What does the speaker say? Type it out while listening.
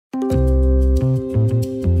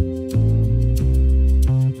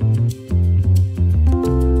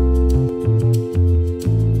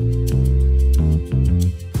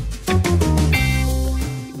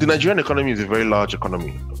Nigerian economy is a very large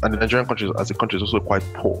economy, and the Nigerian country as a country is also quite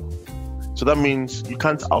poor. So that means you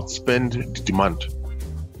can't outspend the demand.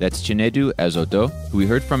 That's Chinedu Azodo, who we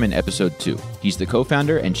heard from in episode 2. He's the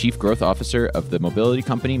co-founder and chief growth officer of the mobility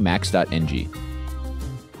company Max.ng.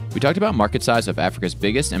 We talked about market size of Africa's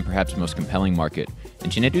biggest and perhaps most compelling market,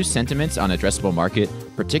 and Chinedu's sentiments on addressable market,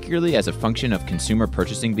 particularly as a function of consumer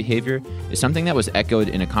purchasing behavior, is something that was echoed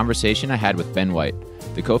in a conversation I had with Ben White,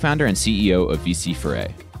 the co-founder and CEO of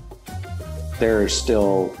VC4A. There's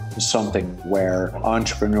still something where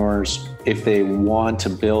entrepreneurs, if they want to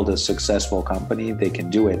build a successful company, they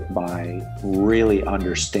can do it by really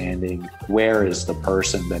understanding where is the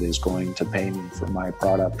person that is going to pay me for my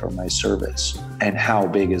product or my service, and how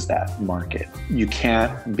big is that market. You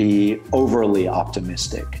can't be overly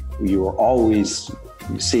optimistic. You are always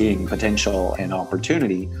seeing potential and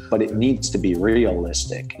opportunity, but it needs to be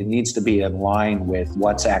realistic. It needs to be in line with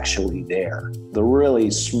what's actually there. The really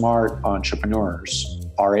smart entrepreneurs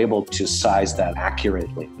are able to size that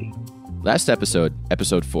accurately. Last episode,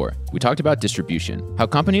 episode 4, we talked about distribution, how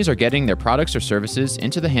companies are getting their products or services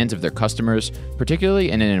into the hands of their customers, particularly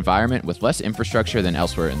in an environment with less infrastructure than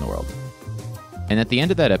elsewhere in the world. And at the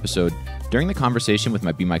end of that episode, during the conversation with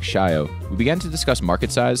my B-Mike Sayo, we began to discuss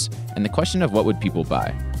market size and the question of what would people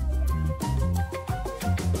buy.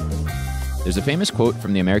 There's a famous quote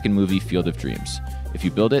from the American movie Field of Dreams. If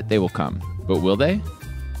you build it, they will come. But will they?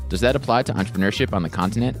 Does that apply to entrepreneurship on the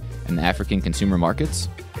continent and the African consumer markets?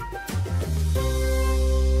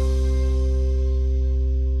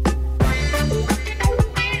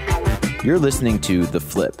 You're listening to The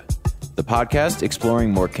Flip, the podcast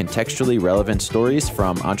exploring more contextually relevant stories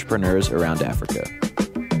from entrepreneurs around Africa.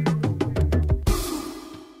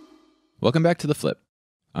 Welcome back to The Flip.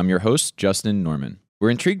 I'm your host, Justin Norman. We're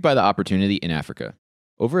intrigued by the opportunity in Africa.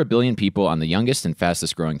 Over 1 billion people on the youngest and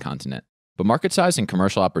fastest growing continent. But market size and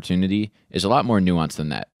commercial opportunity is a lot more nuanced than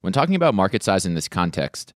that. When talking about market size in this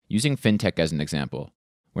context, using fintech as an example,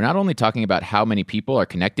 we're not only talking about how many people are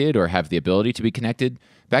connected or have the ability to be connected,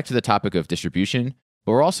 back to the topic of distribution,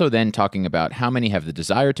 but we're also then talking about how many have the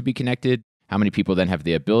desire to be connected, how many people then have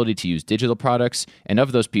the ability to use digital products, and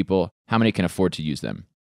of those people, how many can afford to use them.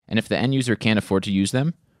 And if the end user can't afford to use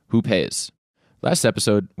them, who pays? Last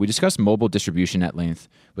episode, we discussed mobile distribution at length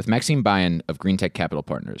with Maxime Bayen of GreenTec Capital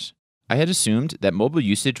Partners. I had assumed that mobile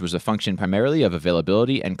usage was a function primarily of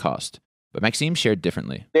availability and cost, but Maxime shared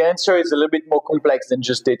differently. The answer is a little bit more complex than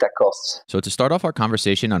just data costs. So to start off our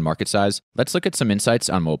conversation on market size, let's look at some insights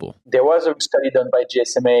on mobile. There was a study done by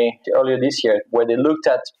GSMA earlier this year where they looked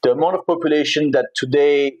at the amount of population that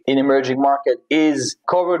today in emerging market is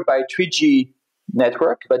covered by 3G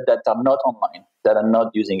network, but that are not online, that are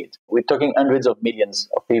not using it. We're talking hundreds of millions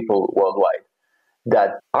of people worldwide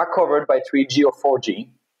that are covered by 3G or 4G,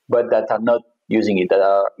 but that are not using it, that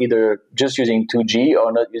are either just using 2G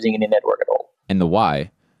or not using any network at all. And the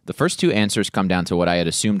why? The first two answers come down to what I had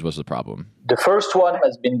assumed was the problem. The first one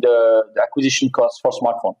has been the acquisition cost for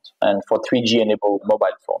smartphones and for 3G-enabled mobile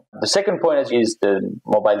phone. The second point is the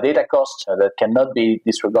mobile data cost that cannot be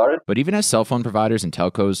disregarded. But even as cell phone providers and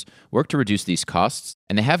telcos work to reduce these costs,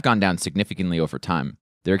 and they have gone down significantly over time,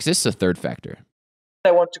 there exists a third factor. I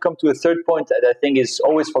want to come to a third point that I think is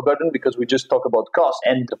always forgotten because we just talk about cost.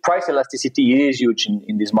 And the price elasticity is huge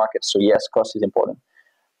in these markets. So yes, cost is important.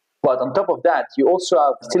 But on top of that, you also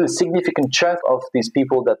have still a significant chunk of these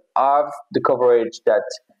people that have the coverage that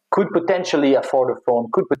could potentially afford a phone,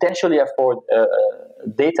 could potentially afford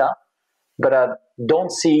data, but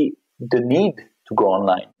don't see the need to go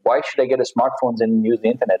online. Why should I get a smartphone and use the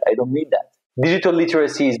internet? I don't need that. Digital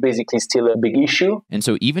literacy is basically still a big issue. And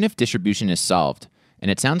so even if distribution is solved, and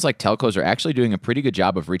it sounds like telcos are actually doing a pretty good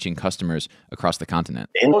job of reaching customers across the continent.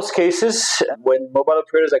 In most cases, when mobile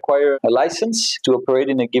operators acquire a license to operate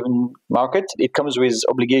in a given market, it comes with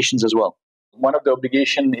obligations as well. One of the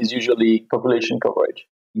obligations is usually population coverage.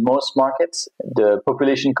 In most markets, the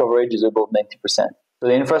population coverage is above 90%. So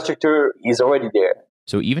the infrastructure is already there.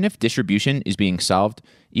 So even if distribution is being solved,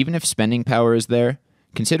 even if spending power is there,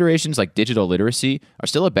 considerations like digital literacy are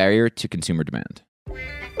still a barrier to consumer demand.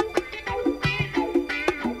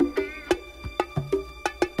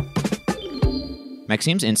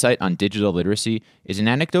 Maxime's insight on digital literacy is an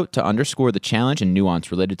anecdote to underscore the challenge and nuance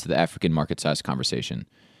related to the African market size conversation.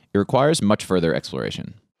 It requires much further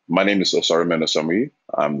exploration. My name is Osarumen Osamuyi.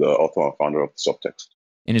 I'm the author and founder of Subtext.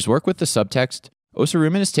 In his work with the Subtext,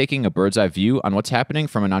 Osarumen is taking a bird's eye view on what's happening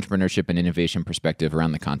from an entrepreneurship and innovation perspective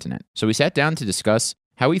around the continent. So we sat down to discuss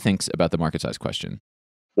how he thinks about the market size question.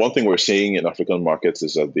 One thing we're seeing in African markets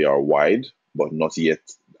is that they are wide, but not yet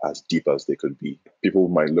as deep as they could be. People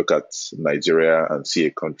might look at Nigeria and see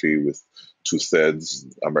a country with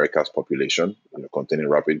 2/3 America's population, containing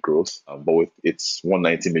rapid growth. But with its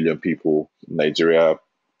 190 million people, Nigeria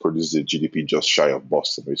produces a GDP just shy of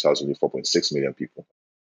Boston, which has only 4.6 million people.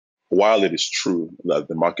 While it is true that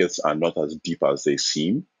the markets are not as deep as they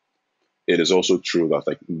seem, it is also true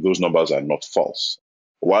that those numbers are not false.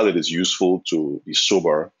 While it is useful to be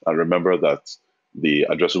sober and remember that the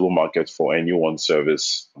addressable market for any one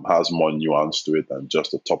service has more nuance to it than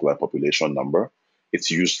just the top line population number, it's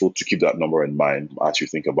useful to keep that number in mind as you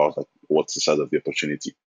think about what's the size of the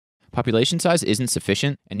opportunity. Population size isn't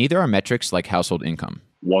sufficient, and neither are metrics like household income.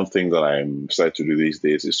 One thing that I'm excited to do these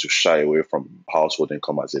days is to shy away from household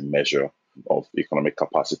income as a measure of economic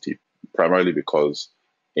capacity, primarily because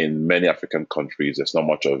in many African countries, there's not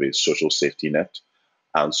much of a social safety net.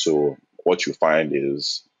 And so what you find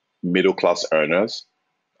is middle-class earners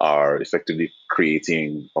are effectively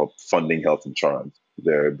creating or funding health insurance.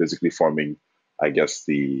 They're basically forming, I guess,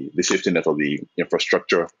 the safety net of the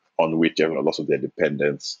infrastructure on which a lot of their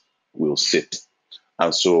dependents will sit.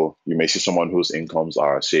 And so you may see someone whose incomes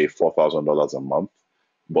are, say, $4,000 a month,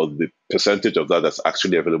 but the percentage of that that's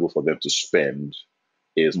actually available for them to spend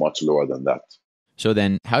is much lower than that. So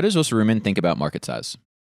then, how does Osarumen think about market size?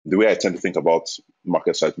 The way I tend to think about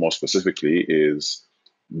market size more specifically is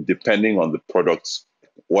depending on the product,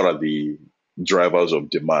 what are the drivers of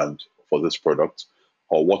demand for this product,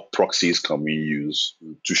 or what proxies can we use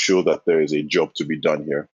to show that there is a job to be done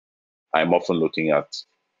here. I'm often looking at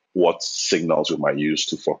what signals we might use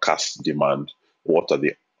to forecast demand, what are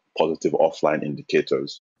the positive offline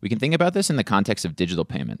indicators. We can think about this in the context of digital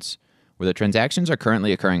payments, where the transactions are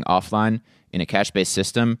currently occurring offline in a cash-based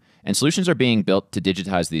system, and solutions are being built to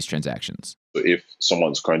digitize these transactions. So if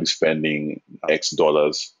someone's currently spending X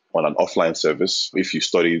dollars on an offline service, if you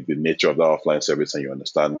study the nature of that offline service and you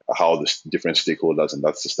understand how the different stakeholders in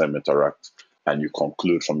that system interact, and you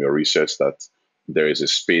conclude from your research that there is a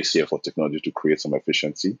space here for technology to create some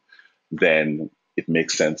efficiency, then it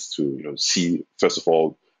makes sense to see, first of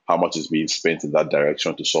all, how much is being spent in that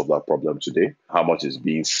direction to solve that problem today, how much is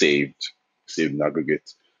being saved in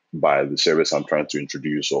aggregate by the service I'm trying to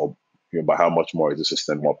introduce, or by how much more is the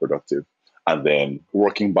system more productive, and then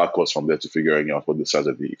working backwards from there to figuring out what the size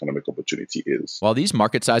of the economic opportunity is. While these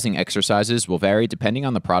market sizing exercises will vary depending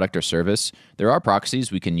on the product or service, there are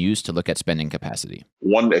proxies we can use to look at spending capacity.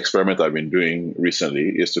 One experiment I've been doing recently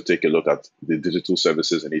is to take a look at the digital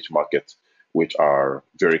services in each market, which are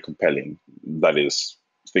very compelling. That is,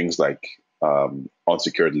 things like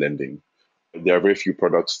unsecured lending. There are very few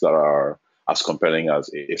products that are as compelling as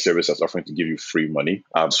a service that's offering to give you free money.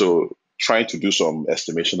 So trying to do some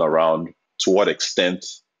estimation around to what extent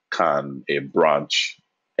can a branch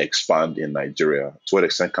expand in Nigeria? To what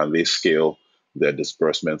extent can they scale their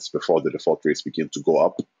disbursements before the default rates begin to go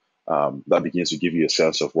up? That begins to give you a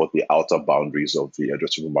sense of what the outer boundaries of the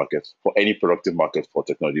addressable market for any productive market for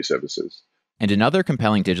technology services. And another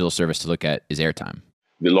compelling digital service to look at is airtime.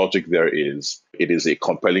 The logic there is, it is a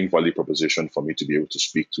compelling value proposition for me to be able to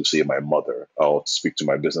speak to, say, my mother, or to speak to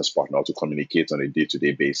my business partner, or to communicate on a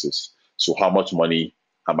day-to-day basis. So how much money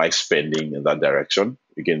am I spending in that direction?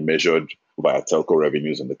 Again, measured via telco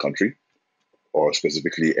revenues in the country, or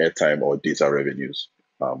specifically airtime or data revenues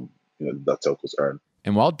that telcos earn.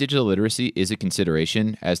 And while digital literacy is a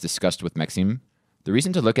consideration, as discussed with Maxime, the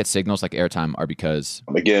reason to look at signals like airtime are because,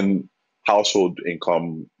 again, household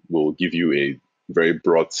income will give you a very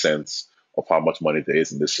broad sense of how much money there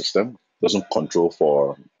is in this system. It doesn't control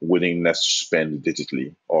for willingness to spend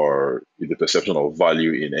digitally or the perception of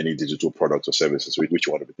value in any digital products or services which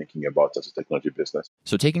you want to be thinking about as a technology business.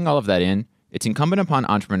 So taking all of that in, it's incumbent upon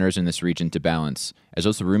entrepreneurs in this region to balance, as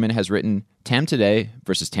Osarumen has written, TAM today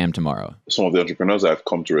versus TAM tomorrow. Some of the entrepreneurs I've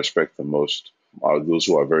come to respect the most are those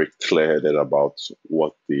who are very clear-headed about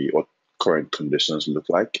what current conditions look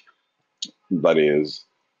like. That is,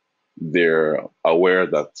 they're aware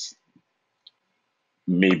that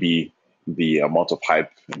maybe the amount of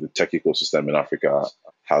hype in the tech ecosystem in Africa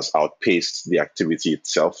has outpaced the activity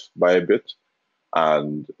itself by a bit.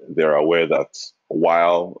 And they're aware that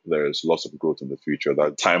while there's lots of growth in the future,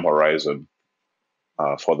 that time horizon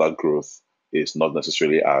for that growth is not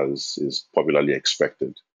necessarily as is popularly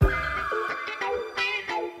expected.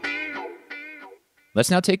 Let's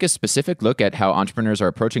now take a specific look at how entrepreneurs are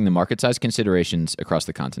approaching the market size considerations across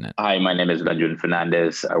the continent. Hi, my name is Benjamin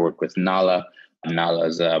Fernandes. I work with Nala. Nala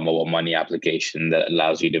is a mobile money application that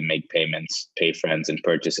allows you to make payments, pay friends, and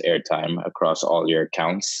purchase airtime across all your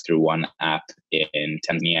accounts through one app in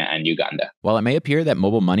Tanzania and Uganda. While it may appear that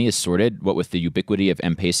mobile money is sorted, what with the ubiquity of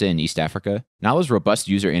M-Pesa in East Africa, Nala's robust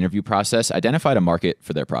user interview process identified a market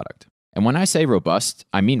for their product. And when I say robust,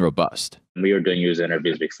 I mean robust. We were doing user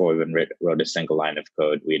interviews before we even wrote a single line of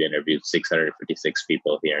code. We'd interviewed 656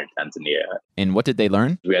 people here in Tanzania. And what did they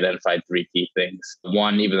learn? We identified 3 key things.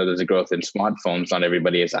 One, even though there's a growth in smartphones, not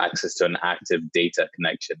everybody has access to an active data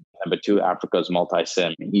connection. Number 2, Africa's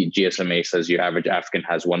multi-SIM. GSMA says your average African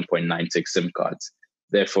has 1.96 SIM cards.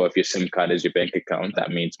 Therefore, if your SIM card is your bank account,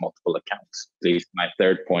 that means multiple accounts. Leads my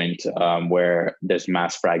third point, where there's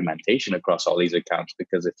mass fragmentation across all these accounts,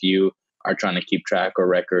 because if you are trying to keep track or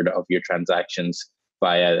record of your transactions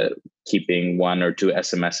via keeping 1 or 2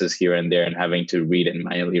 SMSs here and there and having to read and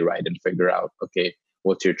manually write and figure out, okay,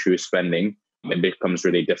 what's your true spending, it becomes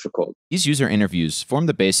really difficult. These user interviews form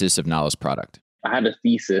the basis of Nala's product. I had a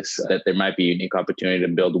thesis that there might be a unique opportunity to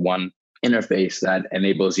build one interface that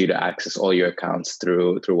enables you to access all your accounts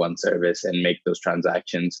through one service and make those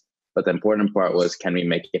transactions. But the important part was, can we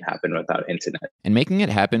make it happen without internet? And making it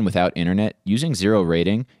happen without internet using zero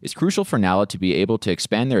rating is crucial for Nala to be able to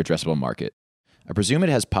expand their addressable market. I presume it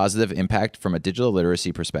has positive impact from a digital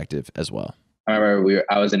literacy perspective as well. I remember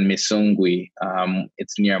I was in Misungwi.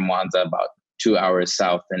 It's near Mwanza, about 2 hours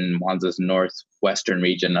south in Mwanza's northwestern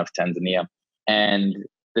region of Tanzania. And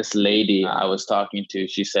this lady I was talking to,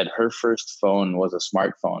 she said her first phone was a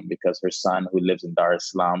smartphone because her son, who lives in Dar es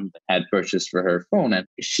Salaam, had purchased for her phone. And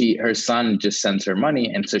her son just sends her money.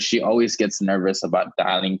 And so she always gets nervous about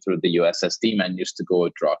dialing through the USSD menus to go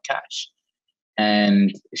withdraw cash.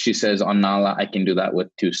 And she says, on Nala, I can do that with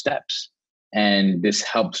 2 steps. And this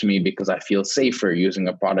helps me because I feel safer using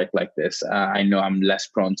a product like this. I know I'm less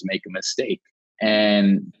prone to make a mistake.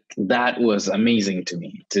 And that was amazing to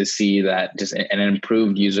me, to see that just an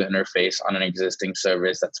improved user interface on an existing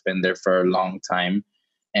service that's been there for a long time,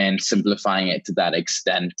 and simplifying it to that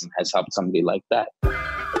extent has helped somebody like that.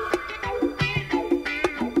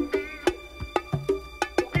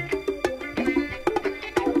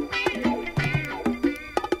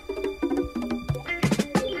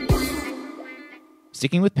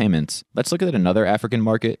 Sticking with payments, let's look at another African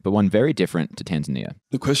market, but one very different to Tanzania.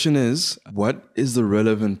 The question is, what is the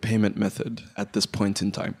relevant payment method at this point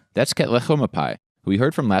in time? That's Katlego Maphai, who we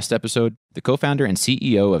heard from last episode, the co-founder and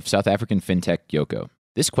CEO of South African fintech Yoco.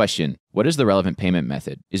 This question, what is the relevant payment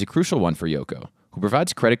method, is a crucial one for Yoco, who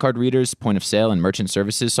provides credit card readers, point of sale, and merchant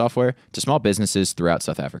services software to small businesses throughout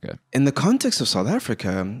South Africa. In the context of South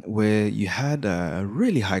Africa, where you had a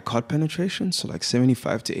really high card penetration, so like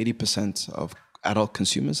 75 to 80% of adult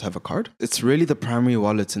consumers have a card. It's really the primary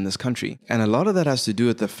wallet in this country. And a lot of that has to do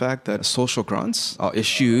with the fact that social grants are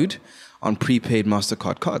issued on prepaid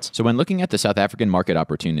MasterCard cards. So when looking at the South African market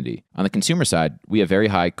opportunity, on the consumer side, we have very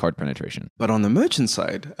high card penetration. But on the merchant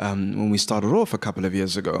side, when we started off a couple of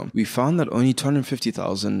years ago, we found that only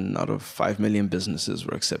 250,000 out of 5 million businesses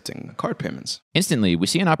were accepting card payments. Instantly, we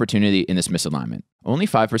see an opportunity in this misalignment. Only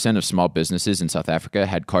 5% of small businesses in South Africa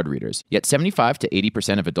had card readers, yet 75 to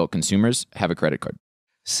 80% of adult consumers have a credit card.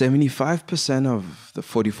 75% of the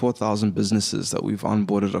 44,000 businesses that we've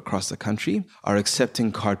onboarded across the country are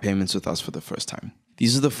accepting card payments with us for the first time.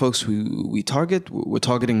 These are the folks who we target. We're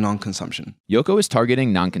targeting non-consumption. Yoco is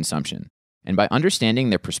targeting non-consumption. And by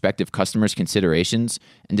understanding their prospective customers' considerations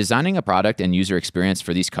and designing a product and user experience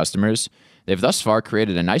for these customers, they've thus far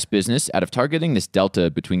created a nice business out of targeting this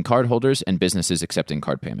delta between cardholders and businesses accepting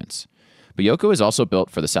card payments. But Yoco is also built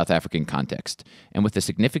for the South African context, and with the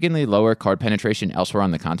significantly lower card penetration elsewhere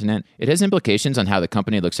on the continent, it has implications on how the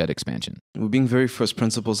company looks at expansion. We're being very first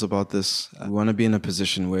principles about this. We want to be in a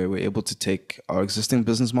position where we're able to take our existing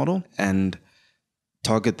business model and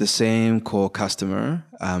target the same core customer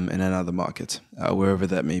in another market, wherever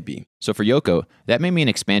that may be. So for Yoco, that may mean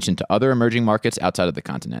expansion to other emerging markets outside of the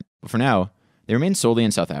continent. But for now, they remain solely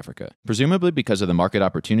in South Africa, presumably because of the market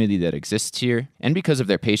opportunity that exists here and because of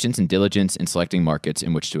their patience and diligence in selecting markets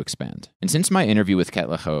in which to expand. And since my interview with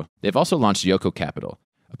Katlego, they've also launched Yoco Capital,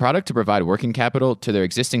 a product to provide working capital to their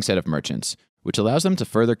existing set of merchants, which allows them to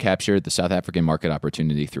further capture the South African market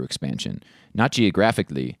opportunity through expansion, not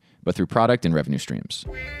geographically, but through product and revenue streams.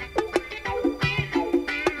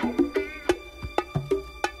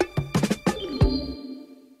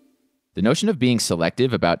 The notion of being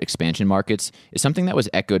selective about expansion markets is something that was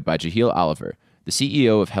echoed by Jehiel Oliver, the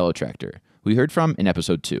CEO of Hello Tractor, who we heard from in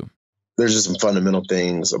episode 2. There's just some fundamental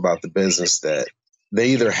things about the business that they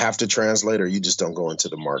either have to translate or you just don't go into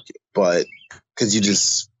the market. But because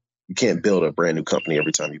you can't build a brand new company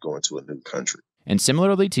every time you go into a new country. And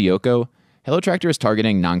similarly to Yoco, Hello Tractor is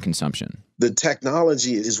targeting non-consumption. The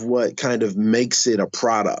technology is what kind of makes it a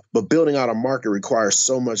product, but building out a market requires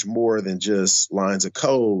so much more than just lines of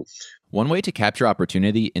code. One way to capture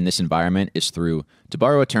opportunity in this environment is through, to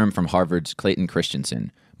borrow a term from Harvard's Clayton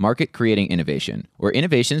Christensen, market-creating innovation, or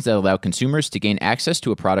innovations that allow consumers to gain access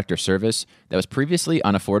to a product or service that was previously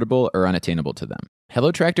unaffordable or unattainable to them.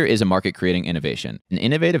 Hello Tractor is a market-creating innovation, an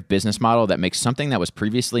innovative business model that makes something that was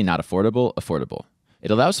previously not affordable, affordable.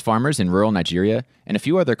 It allows farmers in rural Nigeria and a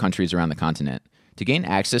few other countries around the continent to gain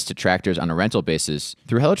access to tractors on a rental basis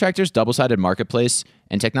through Hello Tractor's double-sided marketplace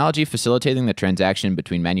and technology facilitating the transaction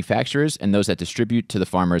between manufacturers and those that distribute to the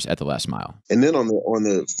farmers at the last mile. And then on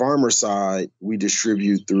the farmer side, we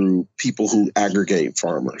distribute through people who aggregate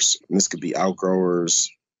farmers. And this could be outgrowers,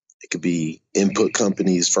 it could be input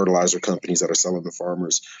companies, fertilizer companies that are selling to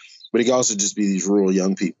farmers, but it could also just be these rural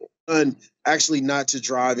young people. And actually not to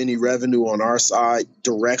drive any revenue on our side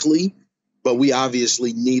directly, but we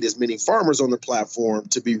obviously need as many farmers on the platform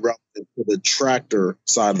to be relevant to the tractor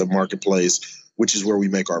side of the marketplace, which is where we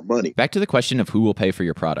make our money. Back to the question of who will pay for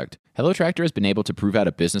your product. Hello Tractor has been able to prove out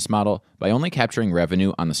a business model by only capturing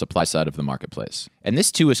revenue on the supply side of the marketplace. And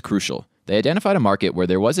this too is crucial. They identified a market where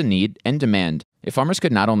there was a need and demand if farmers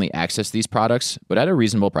could not only access these products, but at a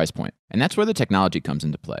reasonable price point. And that's where the technology comes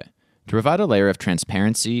into play, to provide a layer of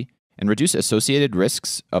transparency and reduce associated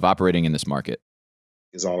risks of operating in this market.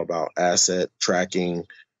 It's all about asset tracking,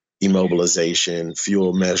 immobilization,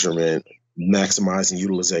 fuel measurement, maximizing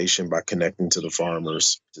utilization by connecting to the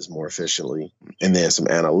farmers just more efficiently, and then some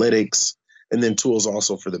analytics, and then tools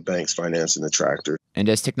also for the banks financing the tractor. And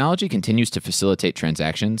as technology continues to facilitate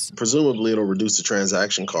transactions, presumably it'll reduce the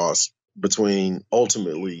transaction costs between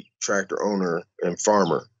ultimately tractor owner and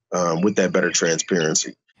farmer with that better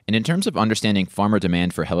transparency. And in terms of understanding farmer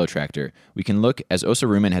demand for Hello Tractor, we can look, as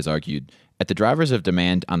Osarumen has argued, at the drivers of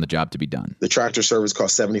demand on the job to be done. The tractor service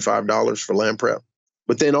costs $75 for land prep,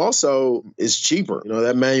 but then also it's cheaper. You know,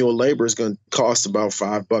 that manual labor is going to cost about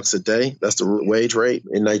 $5 a day. That's the wage rate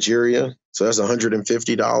in Nigeria. So that's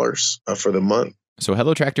 $150 for the month. So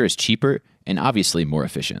Hello Tractor is cheaper and obviously more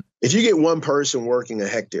efficient. If you get one person working a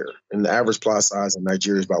hectare, and the average plot size in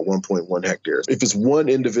Nigeria is about 1.1 hectares, if it's one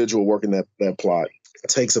individual working that plot, it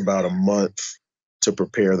takes about a month to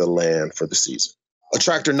prepare the land for the season. A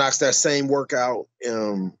tractor knocks that same work out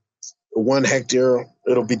in 1 hectare,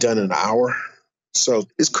 it'll be done in an hour. So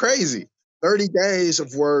it's crazy. 30 days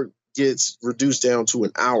of work gets reduced down to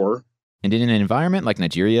an hour. And in an environment like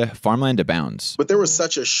Nigeria, farmland abounds. But there was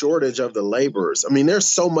such a shortage of the laborers. I mean, there's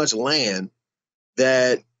so much land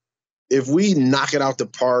that if we knock it out the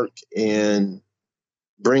park and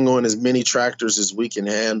bring on as many tractors as we can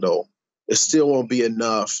handle, it still won't be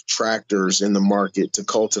enough tractors in the market to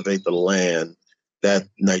cultivate the land that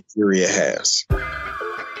Nigeria has.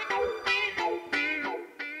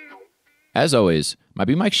 As always, my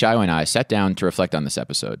B Mike Sayo and I sat down to reflect on this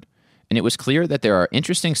episode. And it was clear that there are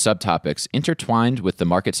interesting subtopics intertwined with the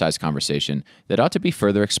market size conversation that ought to be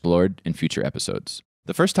further explored in future episodes.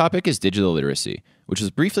 The first topic is digital literacy, which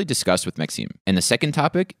was briefly discussed with Maxime. And the second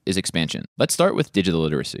topic is expansion. Let's start with digital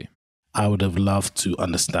literacy. I would have loved to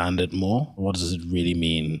understand it more. What does it really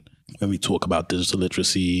mean when we talk about digital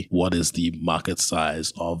literacy? What is the market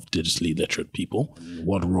size of digitally literate people?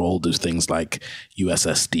 What role do things like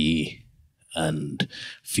USSD and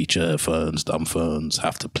feature phones, dumb phones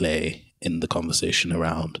have to play in the conversation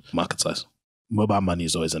around market size? Mobile money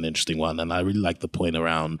is always an interesting one. And I really like the point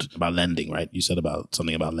about lending, right? You said about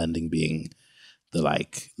something about lending being the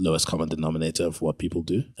lowest common denominator of what people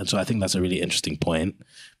do. And so I think that's a really interesting point,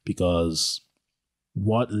 because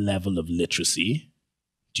what level of literacy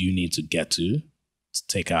do you need to get to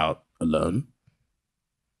take out a loan,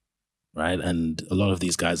 right? And a lot of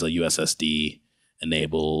these guys are USSD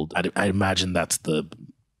enabled. I imagine that's the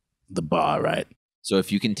bar, right? So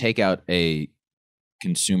if you can take out a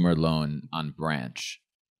consumer loan on branch,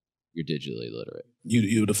 you're digitally literate.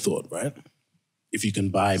 You would have thought, right? If you can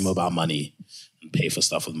buy mobile money and pay for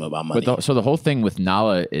stuff with mobile money. But so the whole thing with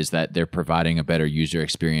Nala is that they're providing a better user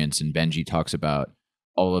experience. And Benji talks about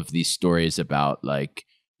all of these stories about like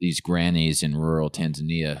these grannies in rural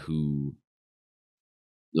Tanzania who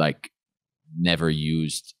like never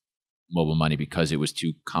used mobile money because it was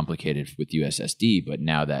too complicated with USSD. But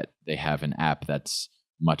now that they have an app that's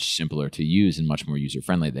much simpler to use and much more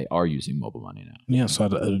user-friendly, they are using mobile money now. Yeah, so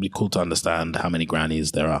it would be cool to understand how many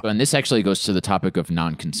grannies there are. And this actually goes to the topic of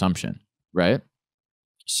non-consumption, right?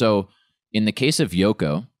 So in the case of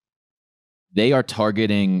Yoco, they are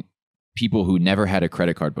targeting people who never had a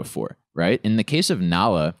credit card before, right? In the case of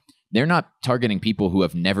Nala, they're not targeting people who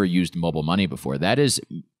have never used mobile money before. That is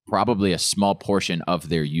probably a small portion of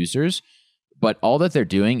their users, but all that they're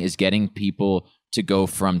doing is getting people to go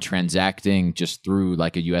from transacting just through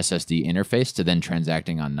like a USSD interface to then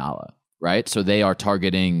transacting on Nala, right? So they are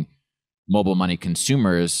targeting mobile money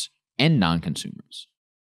consumers and non-consumers.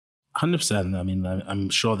 100%. I mean, I'm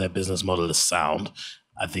sure their business model is sound.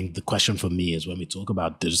 I think the question for me is when we talk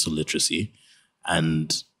about digital literacy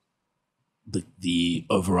and the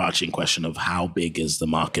overarching question of how big is the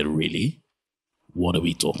market really, what are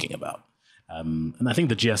we talking about? And I think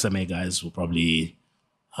the GSMA guys will probably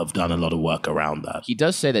have done a lot of work around that. He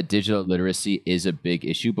does say that digital literacy is a big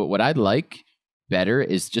issue, but what I'd like better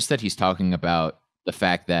is just that he's talking about the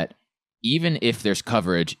fact that even if there's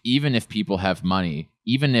coverage, even if people have money,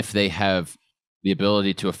 even if they have the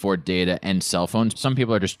ability to afford data and cell phones, some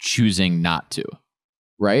people are just choosing not to,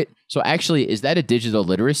 right? So actually, is that a digital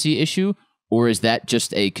literacy issue, or is that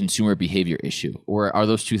just a consumer behavior issue? Or are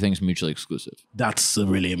those two things mutually exclusive? That's a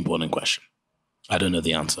really important question. I don't know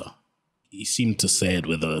the answer. He seemed to say it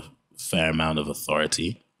with a fair amount of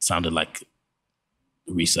authority. It sounded like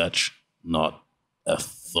research, not a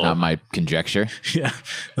thought. Not my conjecture. Yeah,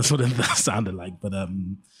 that's what it sounded like. But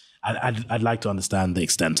I'd like to understand the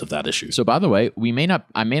extent of that issue. So by the way,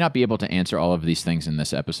 I may not be able to answer all of these things in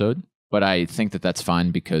this episode, but I think that that's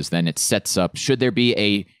fine because then it sets up, should there be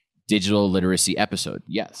a digital literacy episode?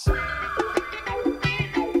 Yes.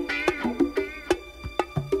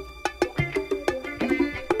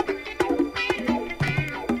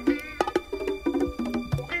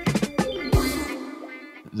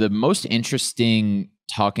 The most interesting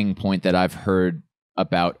talking point that I've heard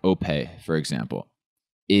about OPay, for example,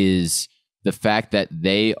 is the fact that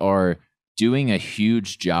they are doing a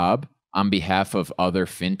huge job on behalf of other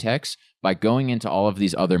fintechs by going into all of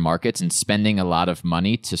these other markets and spending a lot of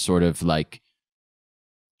money to sort of like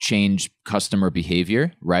change customer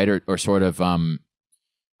behavior, right? Or sort of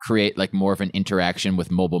create like more of an interaction with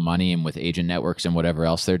mobile money and with agent networks and whatever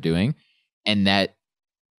else they're doing. And that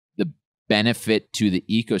the benefit to the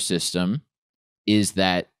ecosystem is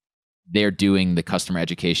that they're doing the customer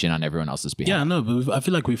education on everyone else's behalf. Yeah, no, but I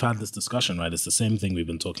feel like we've had this discussion, right? It's the same thing we've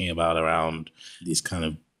been talking about around these kind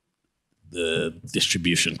of the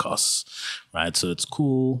distribution costs, right? So it's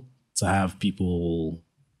cool to have people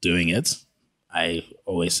doing it. I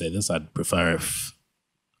always say this, I'd prefer if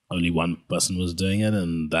only one person was doing it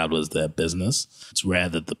and that was their business. It's rare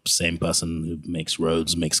that the same person who makes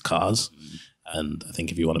roads makes cars. And I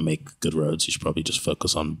think if you want to make good roads, you should probably just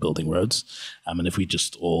focus on building roads. And if we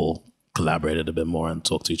just all collaborated a bit more and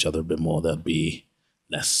talked to each other a bit more, there'd be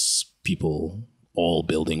less people all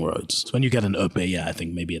building roads. So when you get an OPay, yeah, I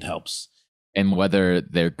think maybe it helps. And whether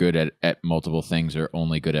they're good at multiple things or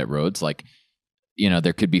only good at roads, like, you know,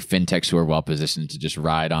 there could be fintechs who are well positioned to just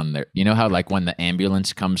ride on their, you know how like when the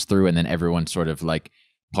ambulance comes through and then everyone sort of like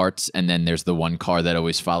parts and then there's the one car that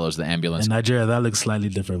always follows the ambulance. In Nigeria, that looks slightly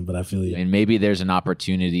different, but I feel you. And maybe there's an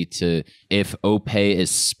opportunity to, if OPay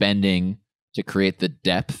is spending to create the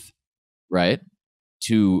depth, right,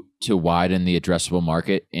 to widen the addressable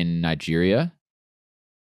market in Nigeria,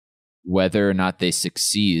 whether or not they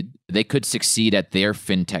succeed, they could succeed at their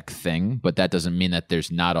fintech thing, but that doesn't mean that there's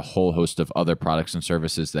not a whole host of other products and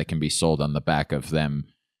services that can be sold on the back of them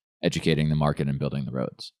educating the market and building the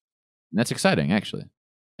roads. And that's exciting, actually.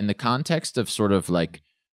 In the context of sort of like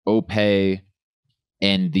OPay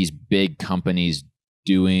and these big companies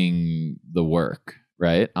doing the work,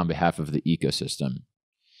 right, on behalf of the ecosystem.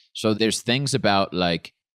 So there's things about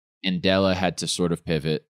like Andela had to sort of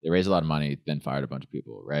pivot. They raised a lot of money, then fired a bunch of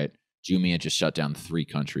people, right? Jumia just shut down 3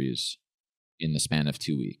 countries in the span of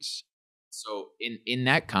 2 weeks. So in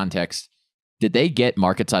that context, did they get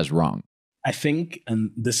market size wrong? I think, and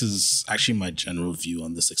this is actually my general view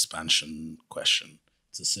on this expansion question,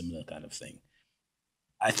 it's a similar kind of thing.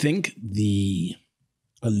 I think the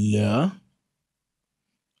allure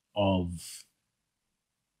of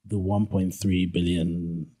the 1.3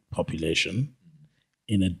 billion population,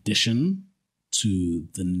 in addition to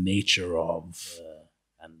the nature of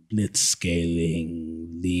and blitz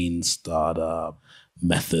scaling, lean startup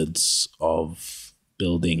methods of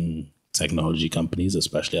building technology companies,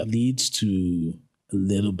 especially, leads to a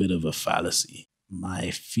little bit of a fallacy.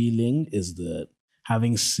 My feeling is that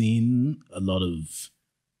having seen a lot of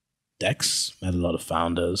decks, met a lot of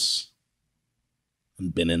founders,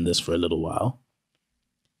 and been in this for a little while,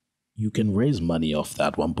 you can raise money off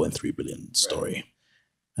that 1.3 billion story. Right.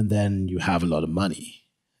 And then you have a lot of money.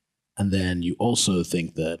 And then you also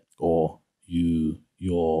think that, or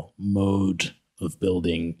your mode of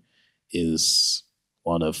building is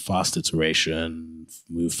one of fast iteration,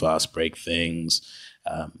 move fast, break things,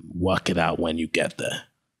 work it out when you get there.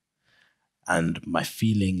 And my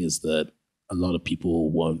feeling is that a lot of people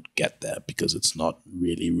won't get there because it's not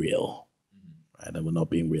really real, right? And we're not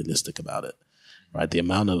being realistic about it, right? The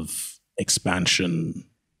amount of expansion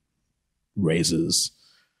raises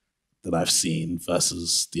that I've seen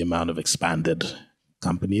versus the amount of expanded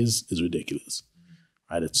companies is ridiculous,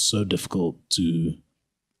 right? It's so difficult to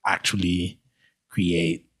actually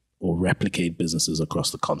create or replicate businesses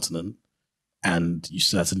across the continent. And you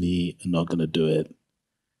certainly are not going to do it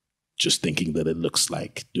just thinking that it looks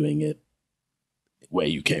like doing it where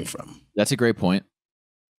you came from. That's a great point.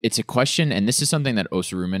 It's a question, and this is something that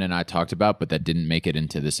Osarumen and I talked about, but that didn't make it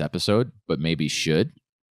into this episode, but maybe should,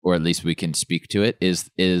 or at least we can speak to it, is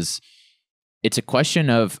it's a question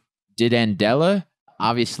of, did Andela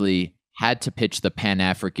obviously had to pitch the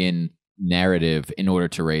Pan-African narrative in order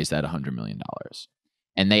to raise that $100 million?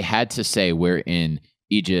 And they had to say we're in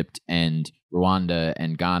Egypt and Rwanda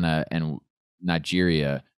and Ghana and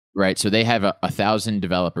Nigeria, right? So they have 1,000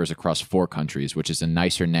 developers across 4 countries, which is a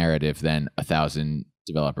nicer narrative than 1,000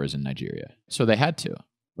 developers in Nigeria. So they had to,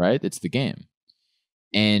 right? It's the game.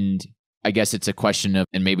 And I guess it's a question of,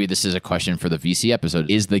 and maybe this is a question for the VC episode,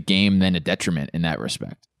 is the game then a detriment in that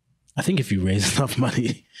respect? I think if you raise enough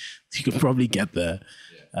money, you could probably get there.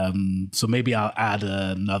 So maybe I'll add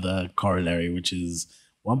another corollary, which is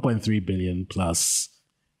 1.3 billion plus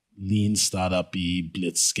lean startup-y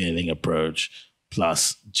blitz scaling approach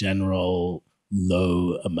plus general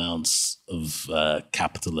low amounts of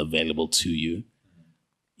capital available to you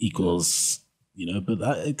equals,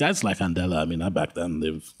 but guys like Andela, I mean, I back them,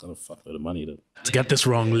 they've got a fuckload of money to get this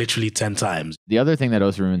wrong literally 10 times. The other thing that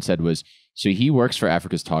Osarumen said was, so he works for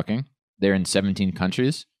Africa's Talking. They're in 17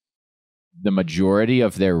 countries. The majority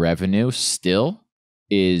of their revenue still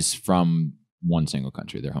is from one single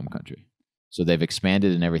country, their home country. So they've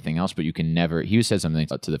expanded and everything else, but you can never, he said something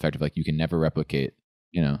to the effect of like, you can never replicate,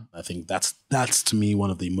 I think that's to me one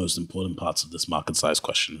of the most important parts of this market size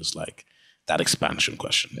question is like that expansion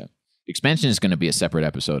question. Yeah. Expansion is going to be a separate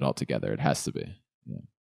episode altogether. It has to be. Yeah.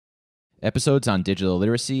 Episodes on digital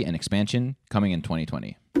literacy and expansion coming in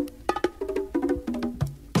 2020.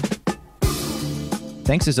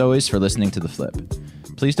 Thanks as always for listening to The Flip.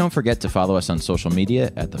 Please don't forget to follow us on social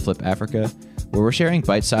media at The Flip Africa, where we're sharing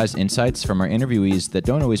bite-sized insights from our interviewees that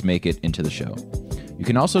don't always make it into the show. You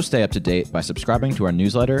can also stay up to date by subscribing to our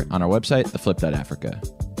newsletter on our website, theflip.africa.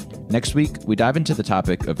 Next week, we dive into the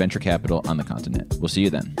topic of venture capital on the continent. We'll see you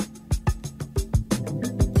then.